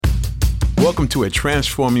Welcome to A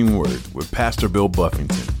Transforming Word with Pastor Bill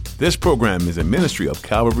Buffington. This program is a ministry of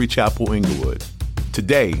Calvary Chapel, Inglewood.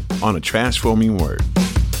 Today on A Transforming Word.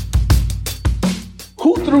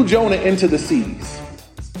 Who threw Jonah into the seas?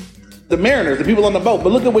 The mariners, the people on the boat.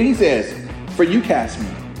 But look at what he says. For you cast me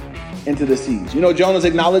into the seas. You know, Jonah's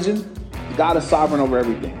acknowledging God is sovereign over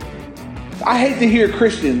everything. I hate to hear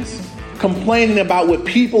Christians complaining about what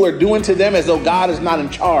people are doing to them as though God is not in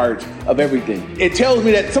charge of everything. It tells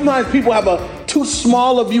me that sometimes people have a too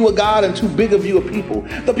small a view of God and too big a view of people.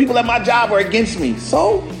 The people at my job are against me.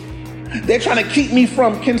 So they're trying to keep me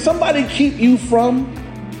from. Can somebody keep you from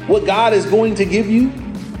what God is going to give you?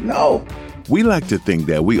 No. We like to think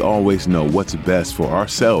that we always know what's best for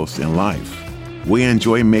ourselves in life. We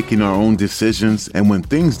enjoy making our own decisions, and when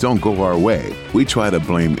things don't go our way, we try to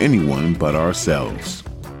blame anyone but ourselves.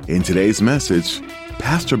 In today's message,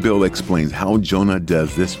 Pastor Bill explains how Jonah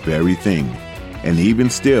does this very thing, and even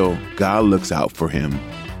still, God looks out for him.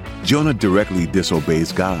 Jonah directly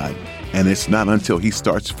disobeys God, and it's not until he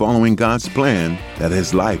starts following God's plan that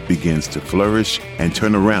his life begins to flourish and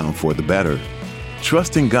turn around for the better.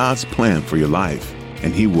 Trust in God's plan for your life,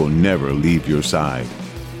 and He will never leave your side.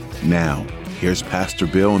 Now, here's Pastor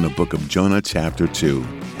Bill in the book of Jonah chapter 2,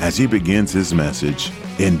 as he begins his message,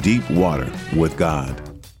 In Deep Water with God.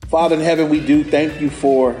 Father in heaven, we do thank you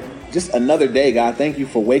for just another day, God. Thank you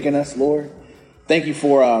for waking us, Lord. Thank you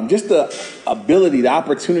for just the ability, the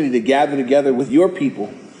opportunity to gather together with your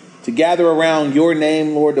people, to gather around your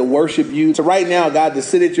name, Lord, to worship you. So right now, God, to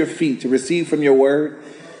sit at your feet, to receive from your word.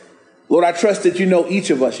 Lord, I trust that you know each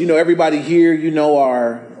of us. You know everybody here. You know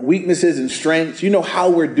our weaknesses and strengths. You know how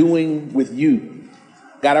we're doing with you.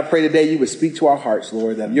 God, I pray today you would speak to our hearts,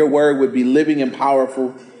 Lord, that your word would be living and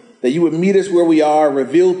powerful, that you would meet us where we are,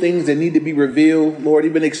 reveal things that need to be revealed, Lord,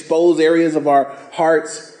 even expose areas of our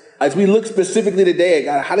hearts. As we look specifically today at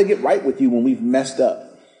God, how to get right with you when we've messed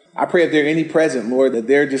up. I pray if there are any present, Lord, that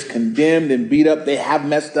they're just condemned and beat up, they have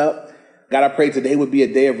messed up. God, I pray today would be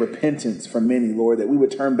a day of repentance for many, Lord, that we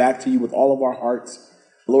would turn back to you with all of our hearts.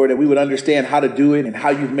 Lord, that we would understand how to do it and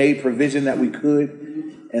how you've made provision that we could.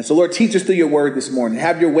 And so, Lord, teach us through your word this morning.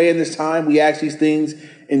 Have your way in this time. We ask these things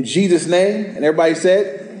in Jesus' name. And everybody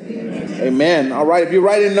said, Amen. All right. If you're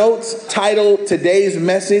writing notes, title today's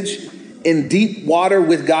message, In Deep Water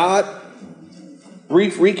with God.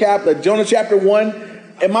 Brief recap of Jonah chapter 1.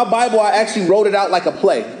 In my Bible, I actually wrote it out like a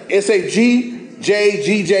play. It's a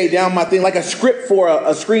GJ down my thing, like a script for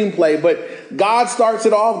a screenplay. But God starts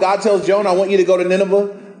it off. God tells Jonah, I want you to go to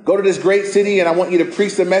Nineveh, go to this great city, and I want you to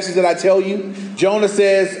preach the message that I tell you. Jonah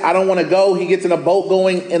says, I don't want to go. He gets in a boat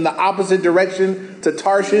going in the opposite direction to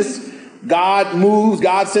Tarshish. God moves.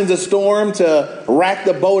 God sends a storm to rack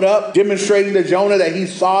the boat up, demonstrating to Jonah that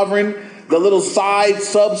he's sovereign. The little side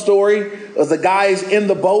sub story is the guys in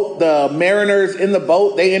the boat, the mariners in the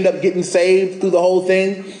boat, they end up getting saved through the whole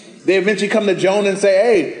thing. They eventually come to Jonah and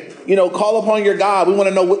say, hey, call upon your God. We want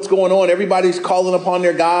to know what's going on. Everybody's calling upon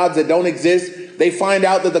their gods that don't exist. They find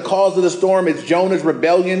out that the cause of the storm is Jonah's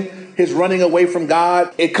rebellion, his running away from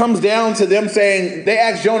God. It comes down to them saying, they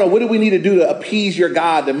asked Jonah, what do we need to do to appease your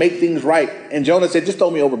God, to make things right? And Jonah said, just throw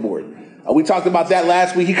me overboard. We talked about that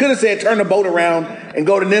last week. He could have said, turn the boat around and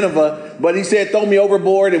go to Nineveh, but he said, throw me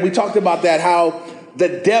overboard. And we talked about that, how the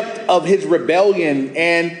depth of his rebellion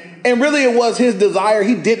and really it was his desire.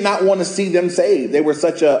 He did not want to see them saved. They were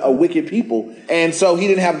such a wicked people. And so he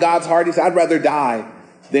didn't have God's heart. He said, I'd rather die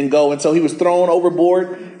than go. And so he was thrown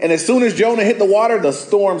overboard. And as soon as Jonah hit the water, the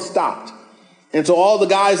storm stopped. And so all the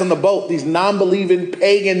guys on the boat, these non-believing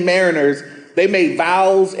pagan mariners, they made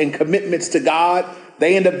vows and commitments to God.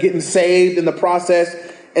 They end up getting saved in the process.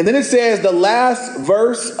 And then it says the last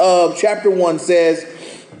verse of chapter 1 says,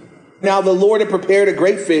 now the Lord had prepared a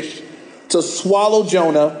great fish to swallow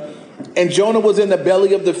Jonah. And Jonah was in the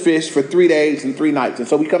belly of the fish for 3 days and 3 nights. And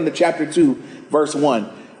so we come to chapter 2, verse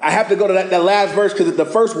 1. I have to go to that last verse because the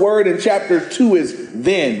first word in chapter 2 is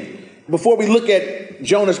then. Before we look at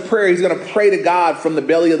Jonah's prayer, he's going to pray to God from the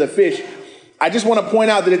belly of the fish. I just want to point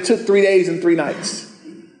out that it took 3 days and 3 nights.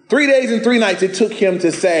 3 days and 3 nights it took him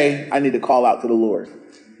to say, I need to call out to the Lord.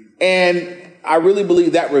 And I really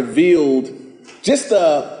believe that revealed just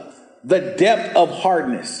the depth of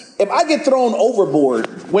hardness. If I get thrown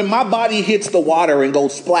overboard, when my body hits the water and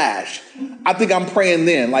goes splash, I think I'm praying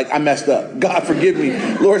then, like I messed up. God, forgive me.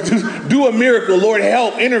 Lord, do a miracle. Lord,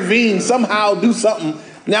 help, intervene, somehow do something.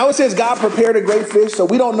 Now it says God prepared a great fish, so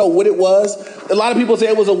we don't know what it was. A lot of people say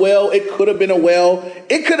it was a whale. It could have been a whale.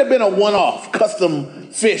 It could have been a one-off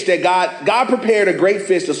custom fish that God prepared a great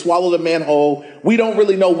fish to swallow the man whole. We don't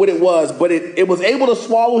really know what it was, but it was able to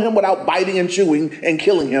swallow him without biting and chewing and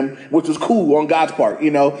killing him, which was cool on God's part.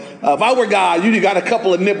 If I were God, you'd got a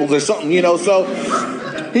couple of nipples or something,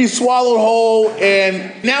 so he swallowed whole,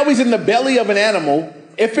 and now he's in the belly of an animal.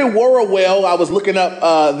 If it were a whale, I was looking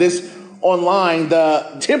up this online,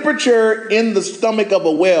 the temperature in the stomach of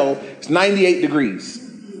a whale is 98 degrees.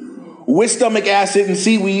 With stomach acid and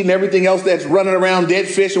seaweed and everything else that's running around, dead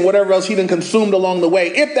fish and whatever else he done consumed along the way.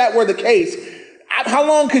 If that were the case, how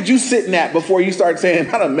long could you sit in that before you start saying,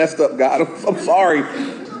 I done messed up, God, I'm sorry.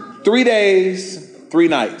 3 days, 3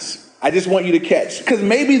 nights. I just want you to catch. Because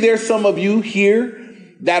maybe there's some of you here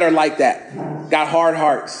that are like that, got hard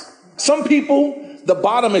hearts. Some people, the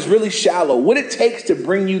bottom is really shallow. What it takes to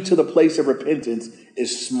bring you to the place of repentance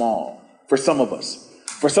is small for some of us.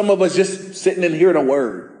 For some of us, just sitting in hearing a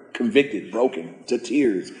word, convicted, broken, to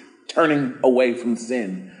tears, turning away from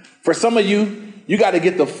sin. For some of you, you got to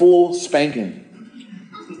get the full spanking.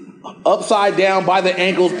 Upside down by the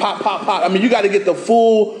ankles, pop, pop, pop. I mean, you got to get the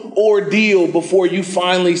full ordeal before you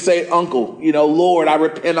finally say, Uncle, Lord, I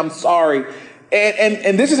repent, I'm sorry.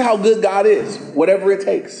 And this is how good God is, whatever it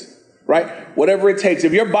takes. Right? Whatever it takes.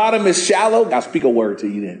 If your bottom is shallow, I'll speak a word to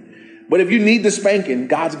you then. But if you need the spanking,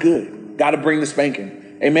 God's good. Got to bring the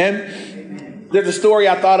spanking. Amen? There's a story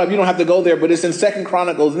I thought of. You don't have to go there, but it's in 2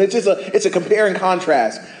 Chronicles. And it's a compare and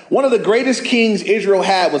contrast. One of the greatest kings Israel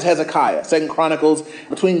had was Hezekiah. 2 Chronicles,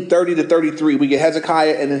 between 30 to 33, we get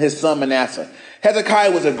Hezekiah and then his son Manasseh.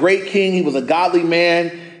 Hezekiah was a great king. He was a godly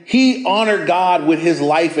man. He honored God with his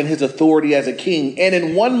life and his authority as a king. And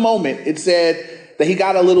in one moment, it said that he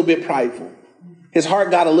got a little bit prideful. His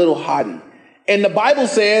heart got a little haughty. And the Bible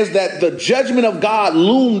says that the judgment of God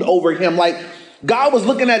loomed over him. Like God was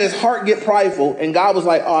looking at his heart get prideful, and God was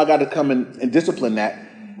like, I got to come and discipline that.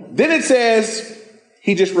 Then it says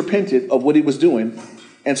he just repented of what he was doing.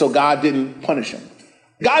 And so God didn't punish him.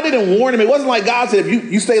 God didn't warn him. It wasn't like God said,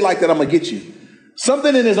 if you stay like that, I'm going to get you.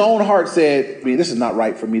 Something in his own heart said, this is not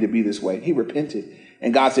right for me to be this way. He repented.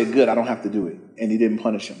 And God said, good, I don't have to do it. And he didn't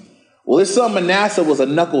punish him. Well, his son Manasseh was a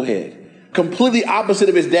knucklehead, completely opposite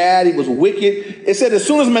of his dad. He was wicked. It said as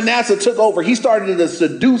soon as Manasseh took over, he started to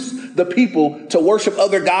seduce the people to worship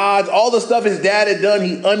other gods. All the stuff his dad had done,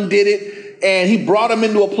 he undid it. And he brought them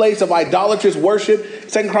into a place of idolatrous worship.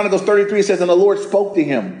 2 Chronicles 33 says, and the Lord spoke to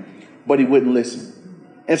him, but he wouldn't listen.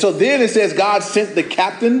 And so then it says God sent the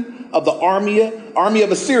captain of the army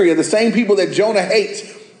of Assyria, the same people that Jonah hates,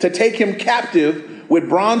 to take him captive with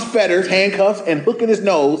bronze fetters, handcuffs, and hook in his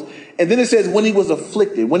nose. And then it says when he was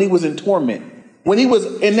afflicted, when he was in torment, when he was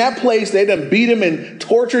in that place, they done beat him and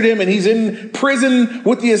tortured him, and he's in prison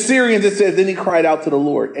with the Assyrians. It says then he cried out to the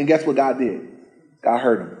Lord. And guess what God did? God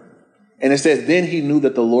heard him. And it says then he knew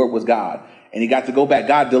that the Lord was God. And he got to go back.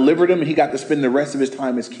 God delivered him, and he got to spend the rest of his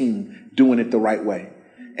time as king doing it the right way.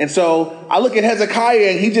 And so I look at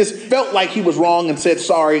Hezekiah, and he just felt like he was wrong and said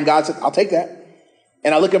sorry. And God said, I'll take that.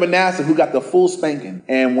 And I look at Manasseh, who got the full spanking.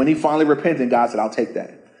 And when he finally repented, God said, I'll take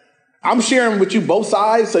that. I'm sharing with you both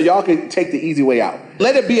sides so y'all can take the easy way out.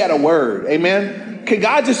 Let it be at a word. Amen. Can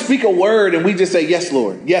God just speak a word and we just say, yes,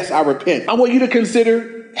 Lord. Yes, I repent. I want you to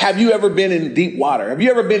consider, have you ever been in deep water? Have you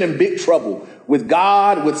ever been in big trouble with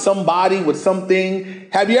God, with somebody, with something?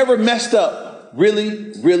 Have you ever messed up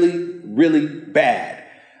really, really, really bad?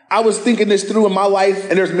 I was thinking this through in my life,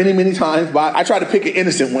 and there's many, many times, but I try to pick an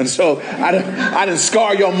innocent one, so I didn't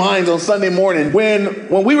scar your minds on Sunday morning.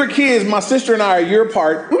 When we were kids, my sister and I are a year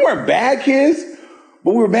apart. We weren't bad kids,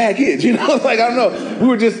 but we were bad kids, Like, I don't know. We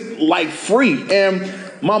were just, like, free. And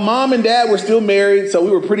my mom and dad were still married, so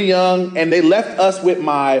we were pretty young, and they left us with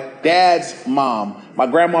my dad's mom. My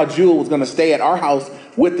grandma Jewel was going to stay at our house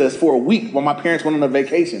with us for a week while my parents went on a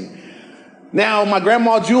vacation. Now, my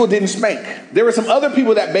grandma Jewel didn't spank. There were some other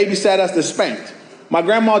people that babysat us that spanked. My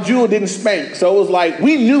grandma Jewel didn't spank. So it was like,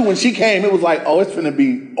 we knew when she came, it was like, oh, it's going to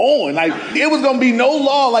be on. Like, it was going to be no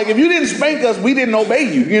law. Like, if you didn't spank us, we didn't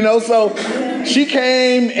obey you, So she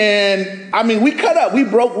came, and, we cut up. We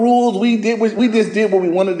broke rules. We just did what we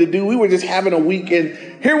wanted to do. We were just having a week.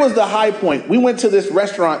 And here was the high point. We went to this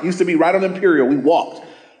restaurant, used to be right on Imperial. We walked.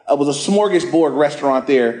 It was a smorgasbord restaurant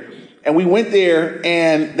there. And we went there,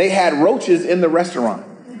 and they had roaches in the restaurant.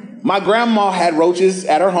 My grandma had roaches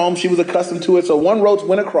at her home. She was accustomed to it. So one roach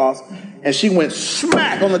went across, and she went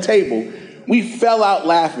smack on the table. We fell out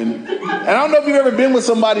laughing. And I don't know if you've ever been with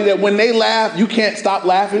somebody that when they laugh, you can't stop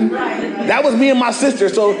laughing. That was me and my sister.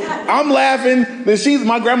 So I'm laughing. Then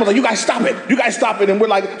my grandma's like, you guys stop it. You guys stop it. And we're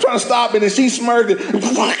like trying to stop it. And she smirked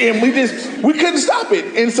and we couldn't stop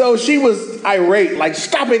it. And so she was irate, like,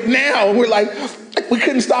 stop it now. And we're like, we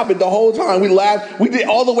couldn't stop it the whole time. We laughed. We did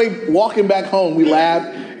all the way walking back home. We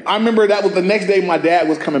laughed. I remember that was the next day my dad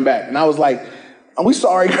was coming back. And I was like, are we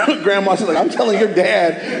sorry, Grandma? She's like, I'm telling your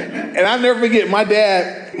dad. And I'll never forget, my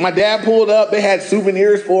dad pulled up. They had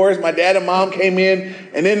souvenirs for us. My dad and mom came in.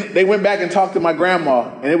 And then they went back and talked to my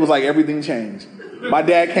grandma. And it was like everything changed. My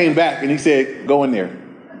dad came back and he said, go in there.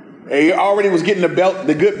 And he already was getting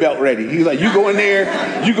the good belt ready. He was like, you go in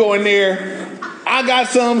there. You go in there. I got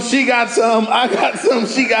some. She got some. I got some.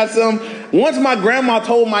 She got some. Once my grandma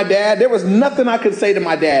told my dad, there was nothing I could say to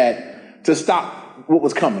my dad to stop what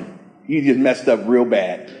was coming. He just messed up real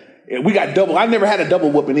bad. We got double. I never had a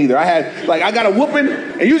double whooping either. I got a whooping,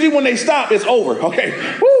 and usually when they stop, it's over. Okay.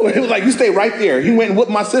 Woo, it was like, you stay right there. He went and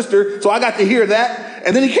whooped my sister, so I got to hear that.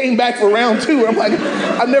 And then he came back for round 2. I'm like,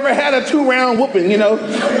 I've never had a 2-round whooping,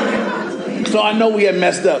 So I know we had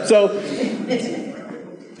messed up. So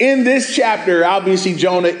in this chapter, obviously,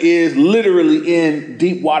 Jonah is literally in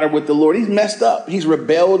deep water with the Lord. He's messed up. He's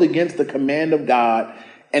rebelled against the command of God.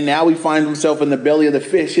 And now he finds himself in the belly of the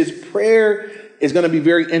fish. His prayer is going to be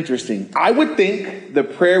very interesting. I would think the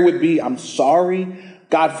prayer would be, I'm sorry.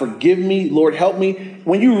 God, forgive me. Lord, help me.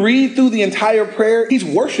 When you read through the entire prayer, he's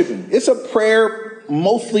worshiping. It's a prayer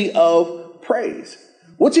mostly of praise.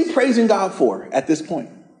 What's he praising God for at this point?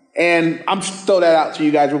 And I'm just throw that out to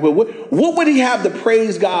you guys real quick. What would he have to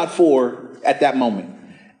praise God for at that moment?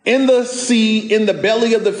 In the sea, in the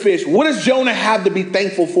belly of the fish, what does Jonah have to be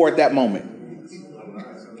thankful for at that moment?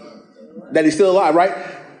 That he's still alive, right?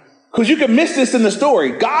 Because you can miss this in the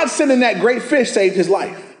story. God sending that great fish saved his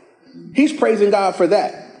life. He's praising God for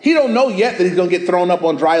that. He don't know yet that he's going to get thrown up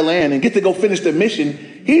on dry land and get to go finish the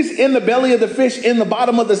mission. He's in the belly of the fish, in the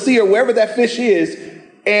bottom of the sea, or wherever that fish is,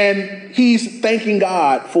 and he's thanking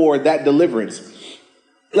God for that deliverance.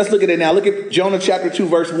 Let's look at it now. Look at Jonah chapter 2,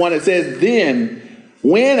 verse 1. It says, then,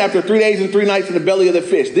 when after 3 days and 3 nights in the belly of the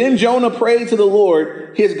fish, then Jonah prayed to the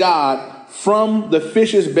Lord, his God, from the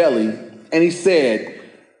fish's belly. And he said,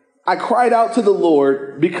 I cried out to the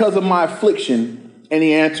Lord because of my affliction, and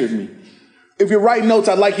he answered me. If you're writing notes,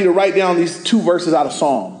 I'd like you to write down these 2 verses out of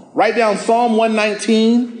Psalm. Write down Psalm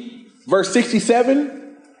 119, verse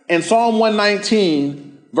 67, and Psalm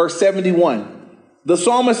 119, verse 71. The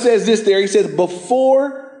psalmist says this there. He says,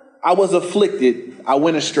 before I was afflicted, I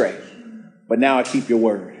went astray, but now I keep your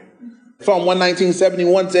word. Psalm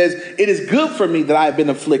 119:71 says, it is good for me that I have been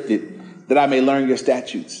afflicted, that I may learn your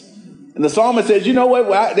statutes. And the psalmist says, you know what?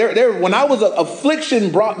 When I was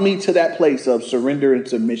affliction brought me to that place of surrender and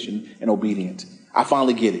submission and obedience. I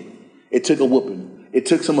finally get it. It took a whooping. It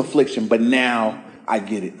took some affliction, but now I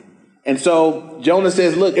get it. And so Jonah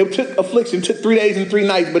says, look, it took affliction, took 3 days and 3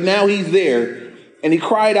 nights, but now he's there. And he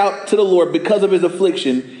cried out to the Lord because of his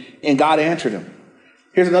affliction, and God answered him.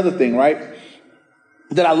 Here's another thing, right,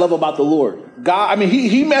 that I love about the Lord. God,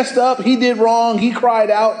 he messed up. He did wrong. He cried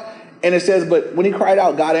out. And it says, but when he cried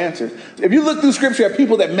out, God answers. If you look through scripture at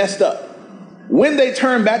people that messed up, when they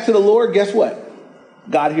turn back to the Lord, guess what?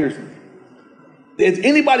 God hears them. Has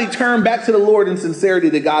anybody turned back to the Lord in sincerity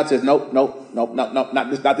that God says, nope,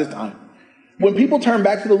 not this time? When people turn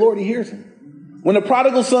back to the Lord, he hears them. When the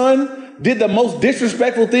prodigal son did the most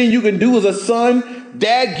disrespectful thing you can do as a son,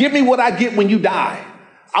 Dad, give me what I get when you die.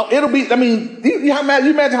 You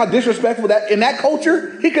imagine how disrespectful that, in that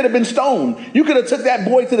culture, he could have been stoned. You could have took that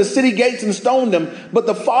boy to the city gates and stoned him, but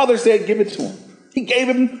the father said, give it to him. He gave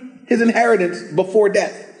him his inheritance before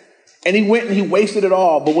death. And he went and he wasted it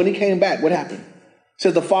all. But when he came back, what happened? It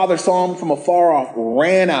says the father saw him from afar off,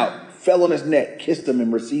 ran out, fell on his neck, kissed him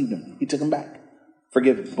and received him. He took him back.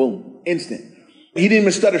 Forgive him. Boom. Instant. He didn't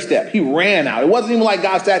even stutter step. He ran out. It wasn't even like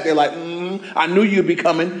God sat there like, I knew you'd be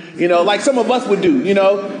coming, like some of us would do,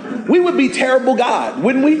 We would be terrible God,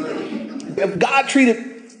 wouldn't we? If God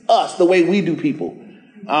treated us the way we do people.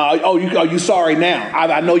 Are you sorry now?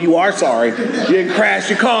 I know you are sorry. You didn't crash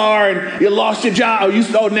your car and you lost your job.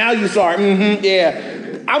 Now you're sorry.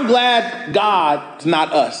 Yeah. I'm glad God's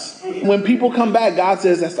not us. When people come back, God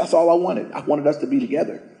says, that's all I wanted. I wanted us to be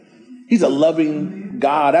together. He's a loving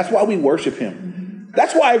God. That's why we worship him.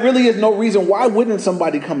 That's why it really is no reason. Why wouldn't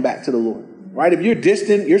somebody come back to the Lord? Right? If you're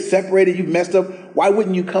distant, you're separated, you've messed up, why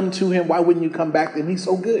wouldn't you come to him? Why wouldn't you come back to him? He's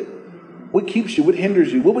so good. What keeps you? What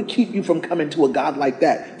hinders you? What would keep you from coming to a God like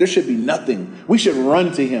that? There should be nothing. We should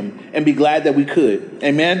run to him and be glad that we could.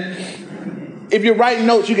 Amen? If you're writing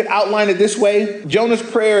notes, you can outline it this way. Jonah's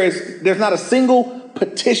prayer is, there's not a single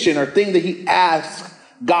petition or thing that he asks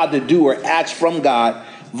God to do or asks from God.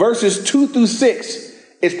 Verses 2 through 6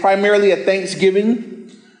 is primarily a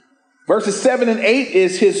thanksgiving. Verses 7 and 8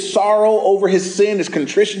 is his sorrow over his sin, his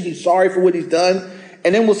contrition. He's sorry for what he's done.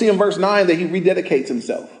 And then we'll see in verse 9 that he rededicates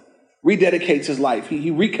himself, rededicates his life. He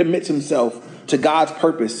recommits himself to God's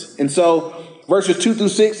purpose. And so verses 2 through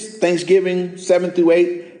 6, thanksgiving, 7 through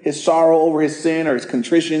 8, his sorrow over his sin or his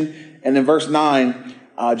contrition. And then verse 9,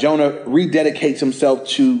 Jonah rededicates himself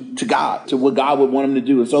to God, to what God would want him to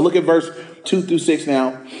do. And so look at verse 2 through 6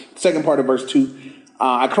 now, second part of verse 2.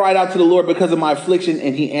 I cried out to the Lord because of my affliction,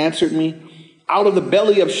 and he answered me. Out of the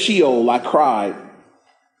belly of Sheol I cried,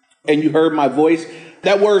 and you heard my voice.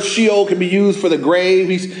 That word Sheol can be used for the grave.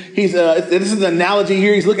 This is an analogy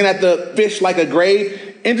here. He's looking at the fish like a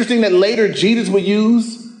grave. Interesting that later Jesus would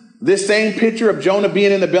use this same picture of Jonah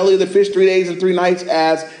being in the belly of the fish 3 days and 3 nights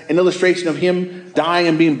as an illustration of him dying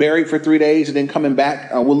and being buried for 3 days and then coming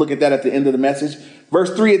back. We'll look at that at the end of the message.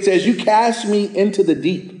 Verse 3, it says, you cast me into the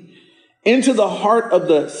deep, into the heart of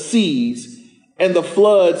the seas, and the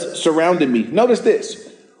floods surrounded me. Notice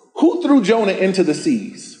this. Who threw Jonah into the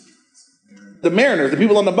seas? The mariners, the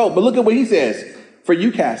people on the boat. But look at what he says. For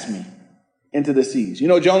you cast me into the seas. You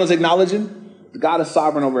know what Jonah's acknowledging? God is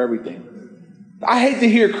sovereign over everything. I hate to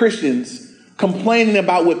hear Christians complaining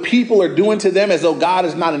about what people are doing to them as though God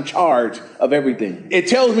is not in charge of everything. It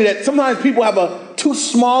tells me that sometimes people have a too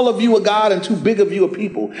small a view of God and too big a view of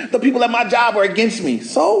people. The people at my job are against me.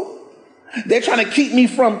 So they're trying to keep me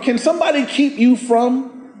from. Can somebody keep you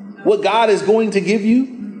from what God is going to give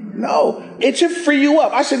you? No, it should free you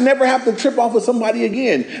up. I should never have to trip off with somebody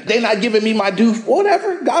again. They're not giving me my due.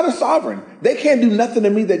 Whatever. God is sovereign. They can't do nothing to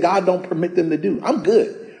me that God don't permit them to do. I'm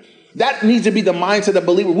good. That needs to be the mindset of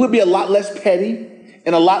believers. We'll be a lot less petty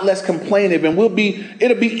and a lot less complaining, and it'll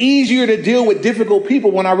be easier to deal with difficult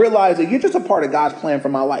people when I realize that you're just a part of God's plan for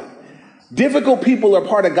my life. Difficult people are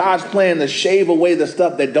part of God's plan to shave away the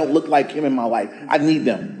stuff that don't look like him in my life. I need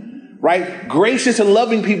them, right? Gracious and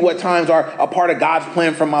loving people at times are a part of God's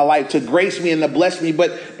plan for my life to grace me and to bless me.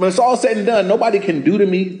 But when it's all said and done, nobody can do to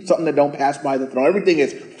me something that don't pass by the throne. Everything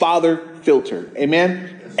is Father filtered.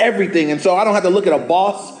 Amen. Everything. And so I don't have to look at a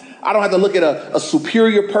boss. I don't have to look at a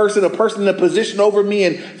superior person, a person in a position over me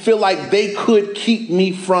and feel like they could keep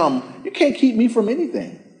me from. You can't keep me from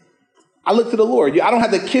anything. I look to the Lord. I don't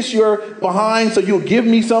have to kiss your behind so you'll give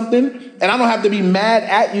me something. And I don't have to be mad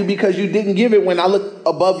at you because you didn't give it when I look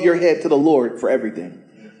above your head to the Lord for everything.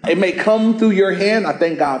 It may come through your hand. I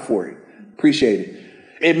thank God for it. Appreciate it.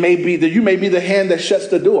 It may be that you may be the hand that shuts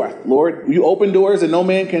the door. Lord, you open doors and no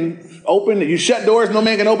man can open. You shut doors, no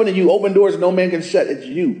man can open. And you open doors, no man can shut. It's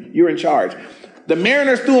you. You're in charge. The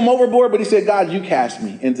mariners threw him overboard, but he said, God, you cast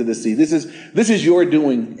me into the sea. This is your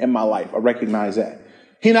doing in my life. I recognize that.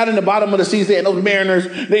 He's not in the bottom of the sea saying, those mariners,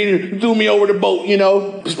 they threw me over the boat,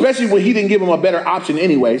 especially when he didn't give him a better option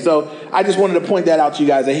anyway. So I just wanted to point that out to you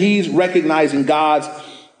guys, that he's recognizing God's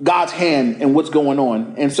hand and what's going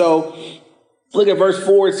on. And so look at verse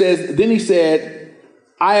 4. It says, then he said,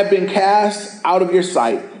 I have been cast out of your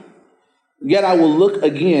sight, yet I will look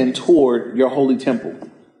again toward your holy temple.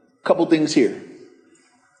 A couple things here.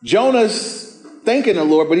 Jonah's thanking the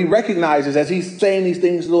Lord, but he recognizes as he's saying these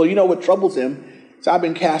things, Lord, you know what troubles him? So I've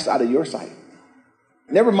been cast out of your sight.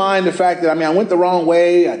 Never mind the fact that, I went the wrong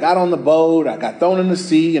way. I got on the boat. I got thrown in the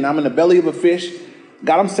sea and I'm in the belly of a fish.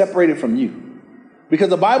 God, I'm separated from you. Because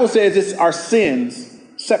the Bible says it's our sins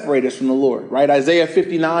separate us from the Lord, right? Isaiah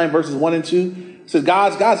 59 verses 1 and 2 says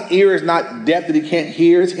God's ear is not deaf that he can't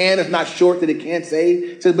hear. His hand is not short that it can't save.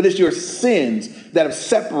 It says, but it's your sins that have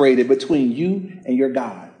separated between you and your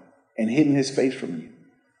God and hidden his face from you.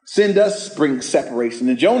 Sin does bring separation.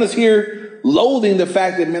 And Jonah's here loathing the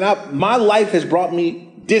fact that, my life has brought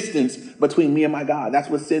me distance between me and my God. That's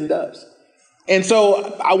what sin does. And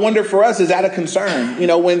so I wonder for us, is that a concern?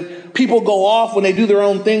 When people go off, when they do their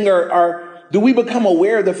own thing, or do we become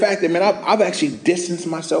aware of the fact that, I've actually distanced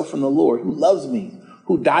myself from the Lord who loves me,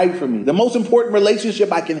 who died for me. The most important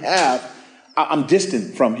relationship I can have, I'm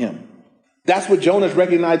distant from him. That's what Jonah's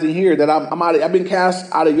recognizing here, that I've been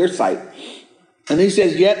cast out of your sight. And he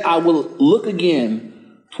says, yet I will look again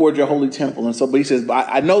toward your holy temple. And so, but he says,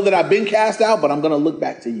 I know that I've been cast out, but I'm going to look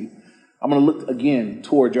back to you. I'm going to look again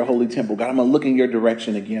toward your holy temple. God, I'm going to look in your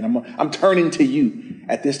direction again. I'm turning to you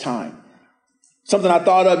at this time. Something I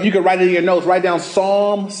thought of, you could write it in your notes, write down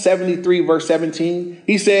Psalm 73, verse 17.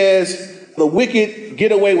 He says, the wicked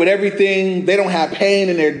get away with everything. They don't have pain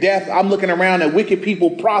in their death. I'm looking around at wicked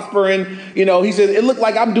people prospering. He says, it looked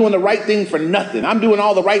like I'm doing the right thing for nothing. I'm doing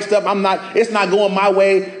all the right stuff. It's not going my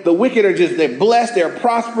way. The wicked they're blessed. They're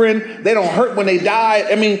prospering. They don't hurt when they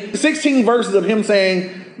die. 16 verses of him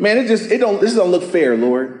saying, man, this don't look fair,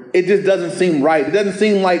 Lord. It just doesn't seem right. It doesn't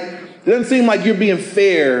seem like you're being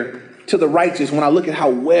fair to the righteous when I look at how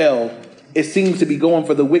well it seems to be going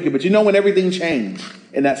for the wicked. But when everything changed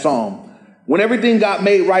in that psalm, when everything got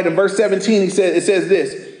made right, in verse 17, it says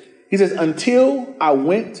this. He says, until I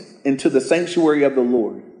went into the sanctuary of the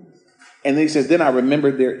Lord. And then he says, then I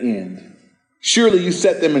remembered their end. Surely you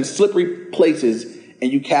set them in slippery places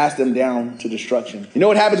and you cast them down to destruction. You know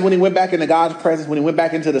what happens when he went back into God's presence, when he went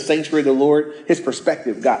back into the sanctuary of the Lord? His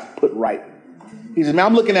perspective got put right. He says, man,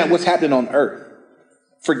 I'm looking at what's happening on earth,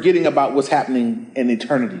 forgetting about what's happening in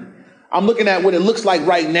eternity. I'm looking at what it looks like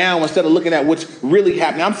right now instead of looking at what's really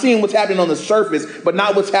happening. I'm seeing what's happening on the surface, but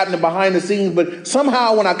not what's happening behind the scenes. But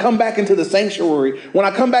somehow when I come back into the sanctuary, when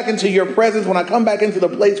I come back into your presence, when I come back into the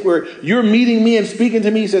place where you're meeting me and speaking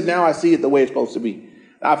to me, he says, now I see it the way it's supposed to be.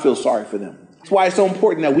 I feel sorry for them. That's why it's so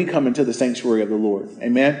important that we come into the sanctuary of the Lord.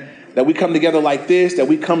 Amen. That we come together like this, that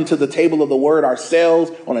we come to the table of the word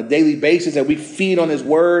ourselves on a daily basis, that we feed on his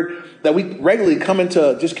word, that we regularly come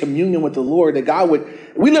into just communion with the Lord, that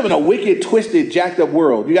we live in a wicked, twisted, jacked up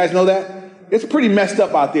world. You guys know that? It's pretty messed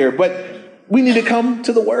up out there, but we need to come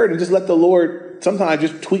to the word and just let the Lord sometimes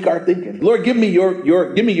just tweak our thinking. Lord, give me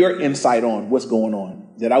your insight on what's going on,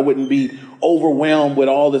 that I wouldn't be overwhelmed with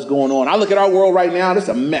all that's going on. I look at our world right now, it's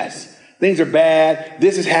a mess. Things are bad.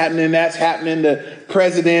 This is happening. That's happening. The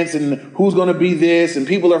presidents and who's going to be this, and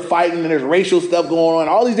people are fighting, and there's racial stuff going on,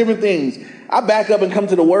 all these different things. I back up and come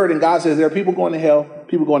to the word, and God says there are people going to hell,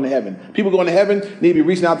 people going to heaven. People going to heaven need to be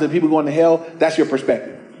reaching out to the people going to hell. That's your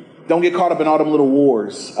perspective. Don't get caught up in all them little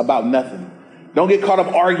wars about nothing. Don't get caught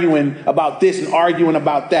up arguing about this and arguing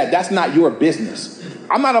about that. That's not your business.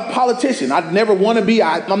 I'm not a politician. I'd never want to be.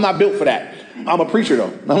 I'm not built for that. I'm a preacher,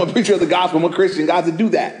 though. I'm a preacher of the gospel. I'm a Christian. God to do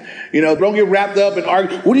that. Don't get wrapped up and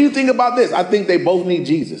argue. What do you think about this? I think they both need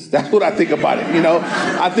Jesus. That's what I think about it.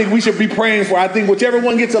 I think we should be praying for. I think whichever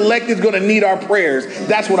one gets elected is going to need our prayers.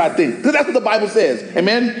 That's what I think. Because that's what the Bible says.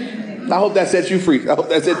 Amen? I hope that sets you free. I hope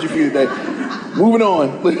that sets you free today. Moving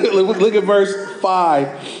on. Look at verse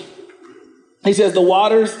 5. He says, the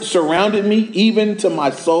waters surrounded me, even to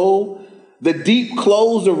my soul. The deep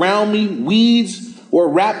closed around me. Weeds were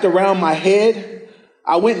wrapped around my head.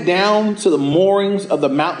 I went down to the moorings of the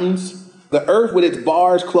mountains. The earth with its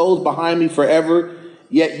bars closed behind me forever.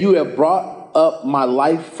 Yet you have brought up my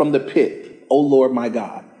life from the pit, O Lord my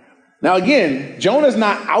God. Now again, Jonah's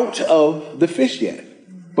not out of the fish yet.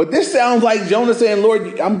 But this sounds like Jonah saying,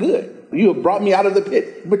 Lord, I'm good. You have brought me out of the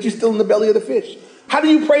pit, but you're still in the belly of the fish. How do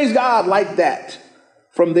you praise God like that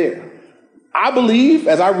from there? I believe,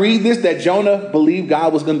 as I read this, that Jonah believed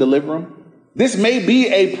God was going to deliver him. This may be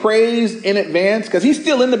a praise in advance because he's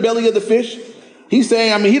still in the belly of the fish. He's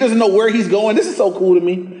saying, he doesn't know where he's going. This is so cool to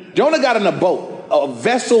me. Jonah got in a boat, a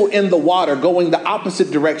vessel in the water going the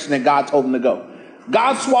opposite direction that God told him to go.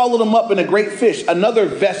 God swallowed him up in a great fish, another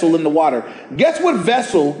vessel in the water. Guess where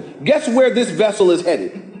this vessel is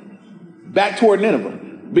headed? Back toward Nineveh.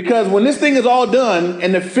 Because when this thing is all done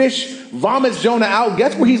and the fish vomits Jonah out,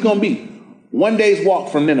 guess where he's going to be? 1 day's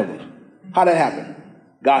walk from Nineveh. How'd that happen?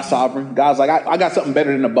 God's sovereign. God's like, I got something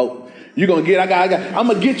better than a boat. You're going to get, I'm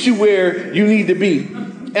going to get you where you need to be.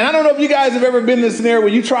 And I don't know if you guys have ever been in this scenario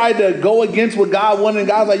where you tried to go against what God wanted, and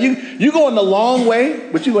God's like, you're going the long way,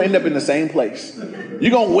 but you're going to end up in the same place.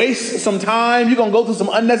 You're going to waste some time. You're going to go through some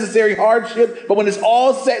unnecessary hardship. But when it's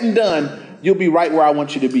all said and done, you'll be right where I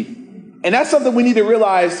want you to be. And that's something we need to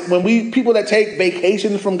realize when people that take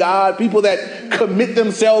vacations from God, people that commit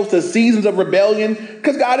themselves to seasons of rebellion,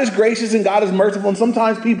 because God is gracious and God is merciful. And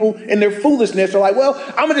sometimes people in their foolishness are like, well,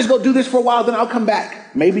 I'm going to just go do this for a while, then I'll come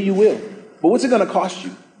back. Maybe you will. But what's it going to cost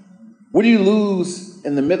you? What do you lose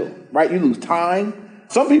in the middle, right? You lose time.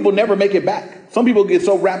 Some people never make it back. Some people get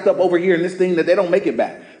so wrapped up over here in this thing that they don't make it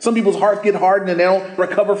back. Some people's hearts get hardened and they don't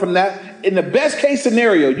recover from that. In the best case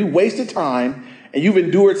scenario, you wasted time and you've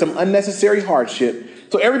endured some unnecessary hardship.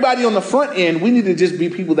 So everybody on the front end, we need to just be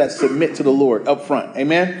people that submit to the Lord up front.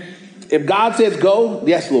 Amen. If God says go,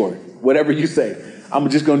 yes, Lord, whatever you say, I'm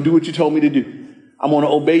just going to do what you told me to do. I'm going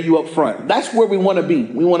to obey you up front. That's where we want to be.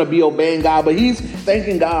 We want to be obeying God, but he's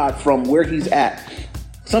thanking God from where he's at.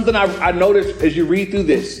 Something I noticed as you read through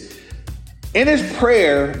this. In his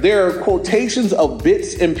prayer, there are quotations of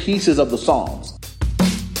bits and pieces of the Psalms.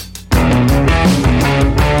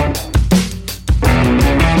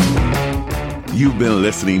 You've been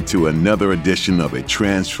listening to another edition of A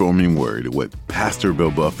Transforming Word with Pastor Bill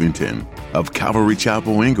Buffington of Calvary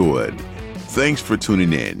Chapel, Inglewood. Thanks for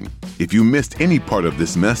tuning in. If you missed any part of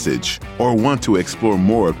this message or want to explore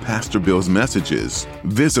more of Pastor Bill's messages,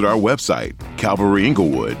 visit our website,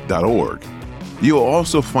 calvaryinglewood.org. You'll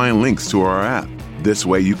also find links to our app. This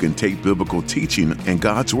way you can take biblical teaching and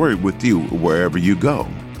God's Word with you wherever you go.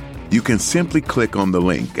 You can simply click on the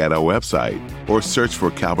link at our website or search for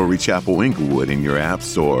Calvary Chapel Inglewood in your app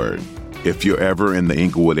store. If you're ever in the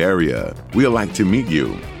Inglewood area, we'd like to meet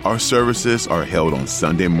you. Our services are held on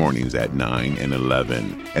Sunday mornings at 9 and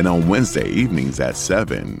 11 and on Wednesday evenings at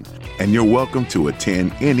 7. And you're welcome to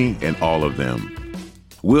attend any and all of them.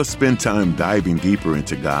 We'll spend time diving deeper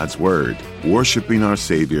into God's Word, worshiping our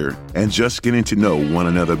Savior, and just getting to know one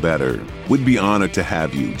another better. We'd be honored to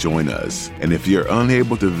have you join us. And if you're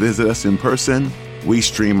unable to visit us in person, we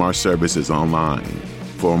stream our services online.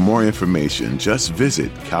 For more information, just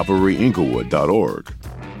visit calvaryinglewood.org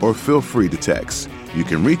or feel free to text. You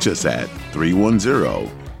can reach us at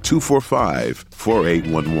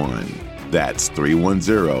 310-245-4811. That's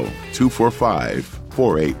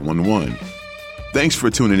 310-245-4811. Thanks for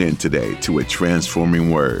tuning in today to A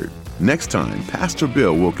Transforming Word. Next time, Pastor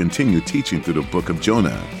Bill will continue teaching through the book of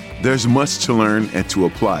Jonah. There's much to learn and to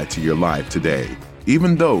apply to your life today,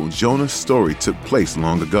 even though Jonah's story took place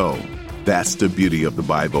long ago. That's the beauty of the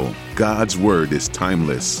Bible. God's Word is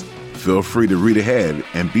timeless. Feel free to read ahead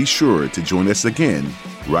and be sure to join us again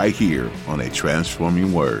right here on A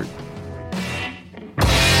Transforming Word.